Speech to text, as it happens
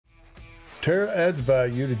Terra adds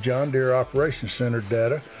value to John Deere Operation Center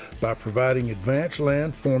data by providing advanced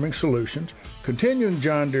land forming solutions. Continuing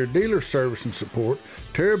John Deere dealer service and support,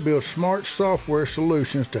 Terra builds smart software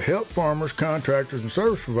solutions to help farmers, contractors, and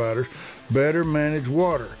service providers better manage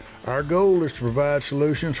water. Our goal is to provide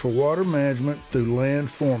solutions for water management through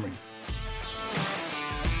land forming.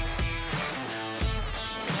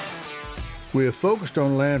 We have focused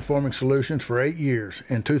on land forming solutions for 8 years.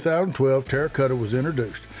 In 2012, Terracotta was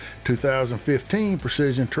introduced. 2015,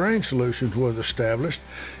 Precision Terrain Solutions was established.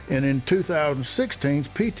 And in 2016,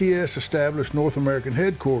 PTS established North American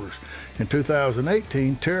headquarters. In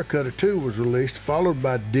 2018, Terracotta 2 was released, followed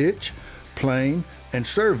by Ditch, Plane, and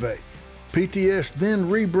Survey. PTS then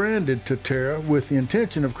rebranded to Terra with the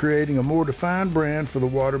intention of creating a more defined brand for the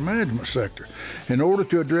water management sector. In order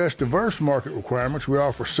to address diverse market requirements, we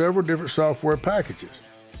offer several different software packages.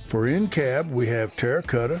 For in-cab, we have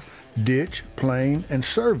Terracotta, Ditch, Plane, and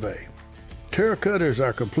Survey. Terracotta is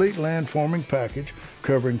our complete land forming package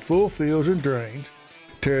covering full fields and drains.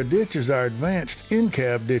 Terra Ditch is our advanced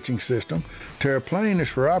in-cab ditching system. Terra Plane is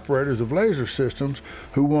for operators of laser systems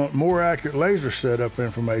who want more accurate laser setup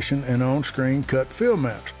information and on-screen cut field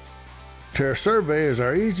maps. Terra Survey is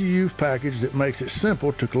our easy-to-use package that makes it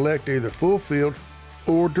simple to collect either full field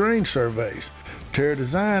or drain surveys. Terra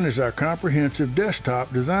Design is our comprehensive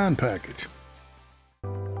desktop design package.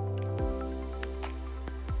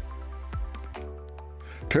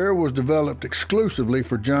 Terra was developed exclusively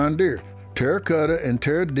for John Deere. Terracotta and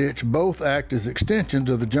Terra Ditch both act as extensions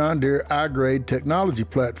of the John Deere iGrade technology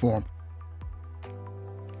platform.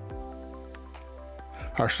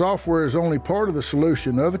 Our software is only part of the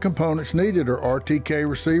solution. Other components needed are RTK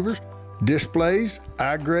receivers, displays,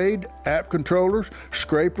 iGrade, app controllers,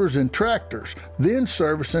 scrapers, and tractors, then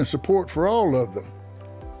service and support for all of them.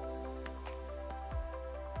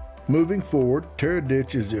 Moving forward, Terra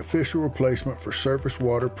Ditch is the official replacement for Surface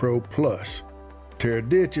Water Pro Plus. Terra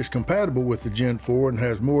Ditch is compatible with the Gen 4 and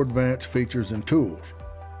has more advanced features and tools.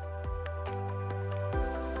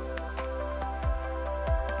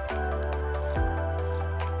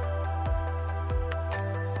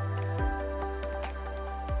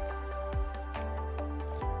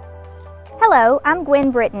 Hello, I'm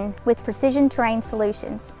Gwen Britton with Precision Terrain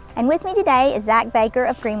Solutions, and with me today is Zach Baker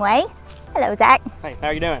of Greenway. Hello, Zach. Hey, how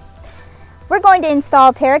are you doing? We're going to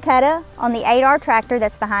install Terracotta on the 8R tractor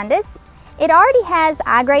that's behind us. It already has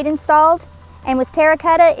iGrade installed, and with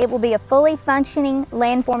Terracotta, it will be a fully functioning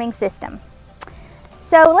landforming system.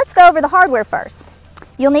 So let's go over the hardware first.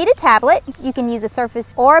 You'll need a tablet. You can use a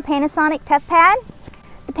Surface or a Panasonic ToughPad.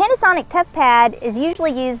 The Panasonic ToughPad is usually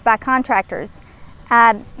used by contractors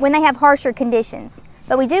when they have harsher conditions,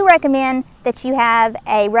 but we do recommend that you have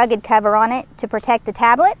a rugged cover on it to protect the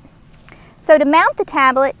tablet. So to mount the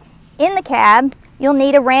tablet in the cab, you'll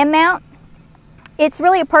need a ram mount. It's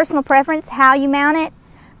really a personal preference how you mount it,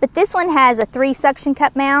 but this one has a 3 suction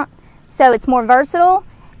cup mount, so it's more versatile,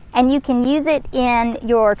 and you can use it in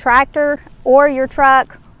your tractor or your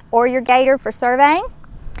truck or your gator for surveying.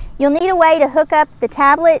 You'll need a way to hook up the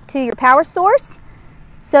tablet to your power source,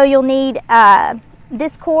 so you'll need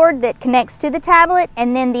this cord that connects to the tablet,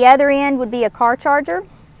 and then the other end would be a car charger.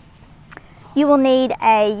 You will need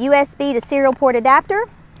a USB to serial port adapter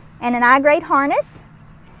and an iGrade harness,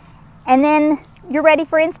 and then you're ready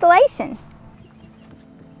for installation.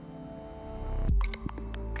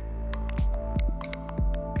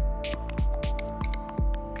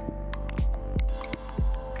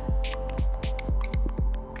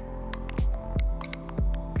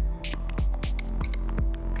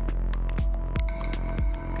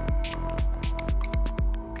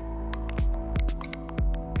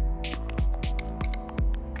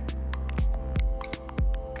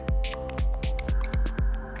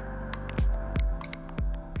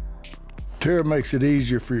 Terra makes it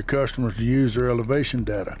easier for your customers to use their elevation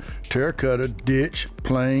data. Terracotta, Ditch,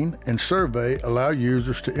 Plane, and Survey allow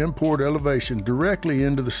users to import elevation directly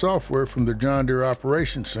into the software from their John Deere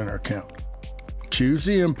Operation Center account. Choose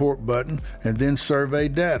the Import button and then Survey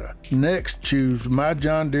Data. Next, choose My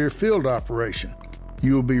John Deere Field Operation.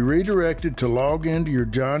 You will be redirected to log into your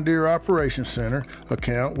John Deere Operation Center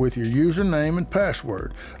account with your username and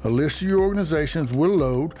password. A list of your organizations will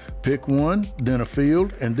load. Pick one, then a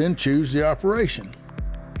field, and then choose the operation.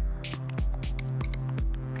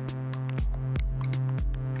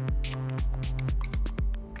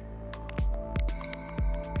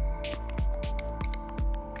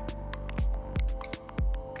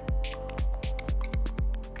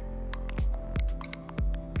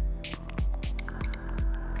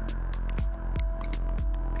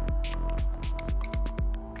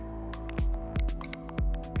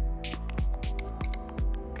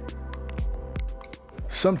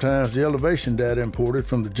 Sometimes the elevation data imported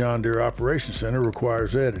from the John Deere Operation Center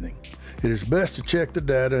requires editing. It is best to check the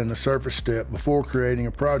data in the surface step before creating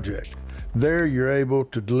a project. There you're able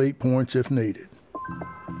to delete points if needed.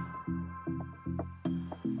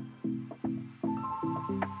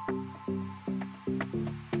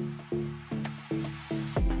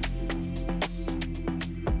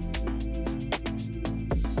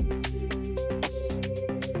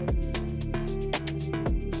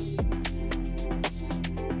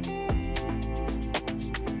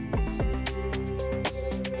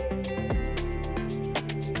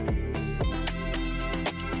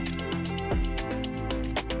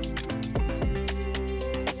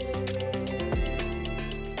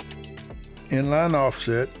 Inline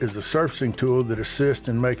offset is a surfacing tool that assists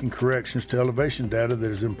in making corrections to elevation data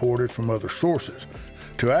that is imported from other sources.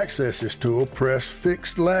 To access this tool, press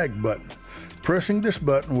Fixed Lag button. Pressing this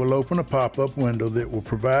button will open a pop-up window that will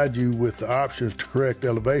provide you with the options to correct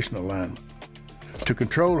elevation alignment. To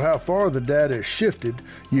control how far the data is shifted,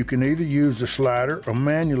 you can either use the slider or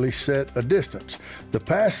manually set a distance. The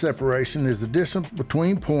pass separation is the distance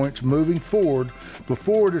between points moving forward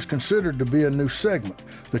before it is considered to be a new segment.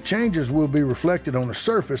 The changes will be reflected on the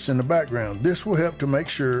surface in the background. This will help to make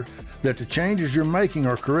sure that the changes you're making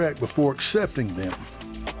are correct before accepting them.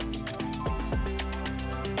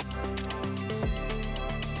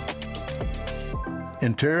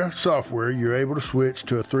 In Terra software, you're able to switch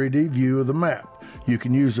to a 3D view of the map. You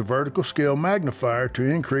can use the vertical scale magnifier to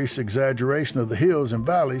increase exaggeration of the hills and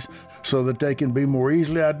valleys so that they can be more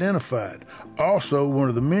easily identified. Also, one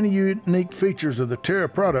of the many unique features of the Terra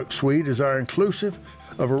product suite is our inclusive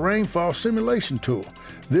of a rainfall simulation tool.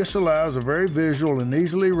 This allows a very visual and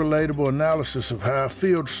easily relatable analysis of how a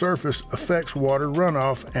field surface affects water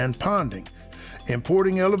runoff and ponding.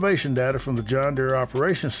 Importing elevation data from the John Deere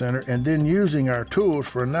Operation Center and then using our tools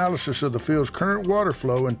for analysis of the field's current water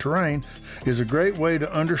flow and terrain is a great way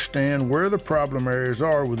to understand where the problem areas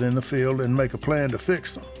are within the field and make a plan to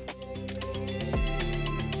fix them.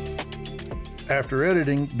 After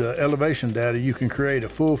editing the elevation data, you can create a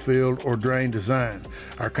full field or drain design.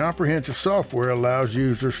 Our comprehensive software allows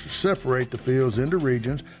users to separate the fields into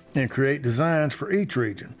regions and create designs for each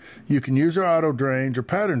region. You can use our auto drains or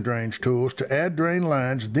pattern drains tools to add drain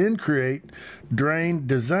lines, then create drain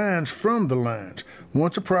designs from the lines.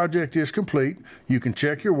 Once a project is complete, you can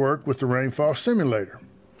check your work with the rainfall simulator.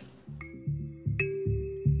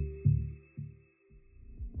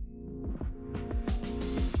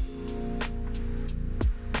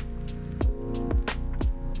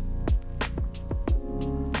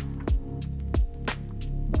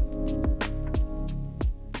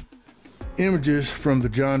 Images from the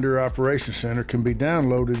John Deere Operation Center can be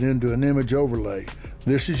downloaded into an image overlay.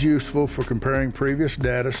 This is useful for comparing previous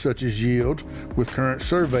data such as yields with current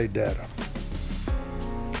survey data.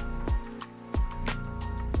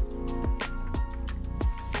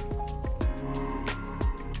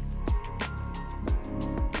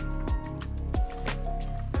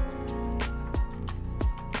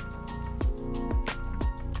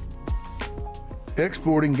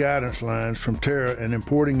 Exporting guidance lines from Terra and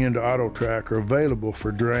importing into AutoTrack are available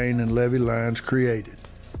for drain and levee lines created.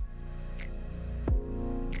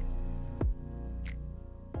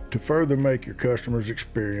 To further make your customer's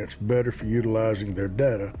experience better for utilizing their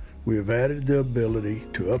data, we have added the ability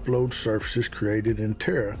to upload surfaces created in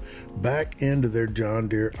Terra back into their John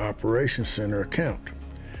Deere Operation Center account.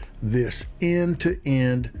 This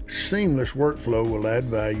end-to-end seamless workflow will add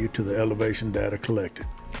value to the elevation data collected.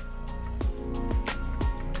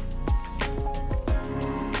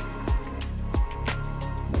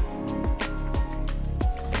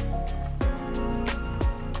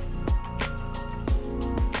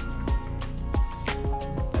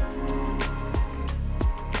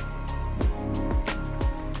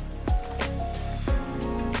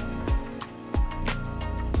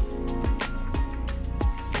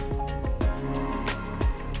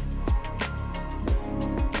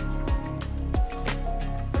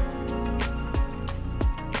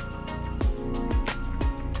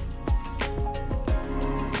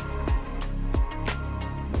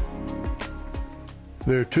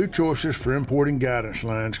 There are two choices for importing guidance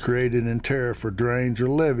lines created in Terra for drains or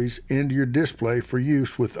levees into your display for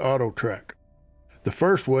use with AutoTrack. The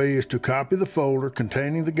first way is to copy the folder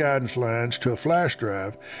containing the guidance lines to a flash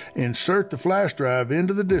drive, insert the flash drive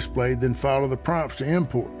into the display, then follow the prompts to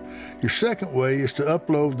import. Your second way is to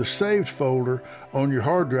upload the saved folder on your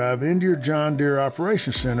hard drive into your John Deere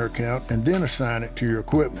Operation Center account and then assign it to your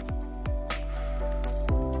equipment.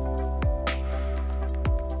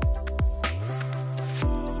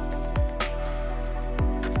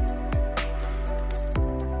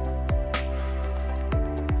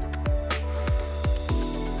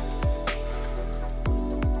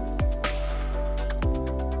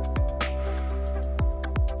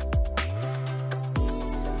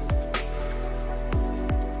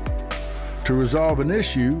 To resolve an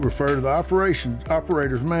issue, refer to the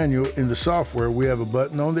operator's manual in the software. We have a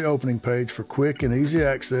button on the opening page for quick and easy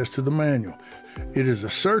access to the manual. It is a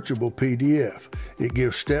searchable PDF. It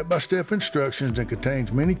gives step-by-step instructions and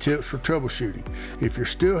contains many tips for troubleshooting. If you're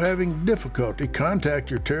still having difficulty, contact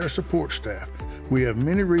your Terra support staff. We have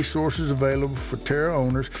many resources available for Terra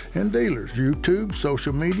owners and dealers: YouTube,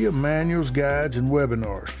 social media, manuals, guides, and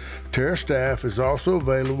webinars. Terra staff is also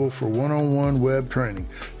available for one-on-one web training.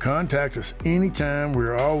 Contact us anytime. We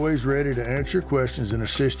are always ready to answer your questions and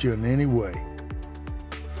assist you in any way.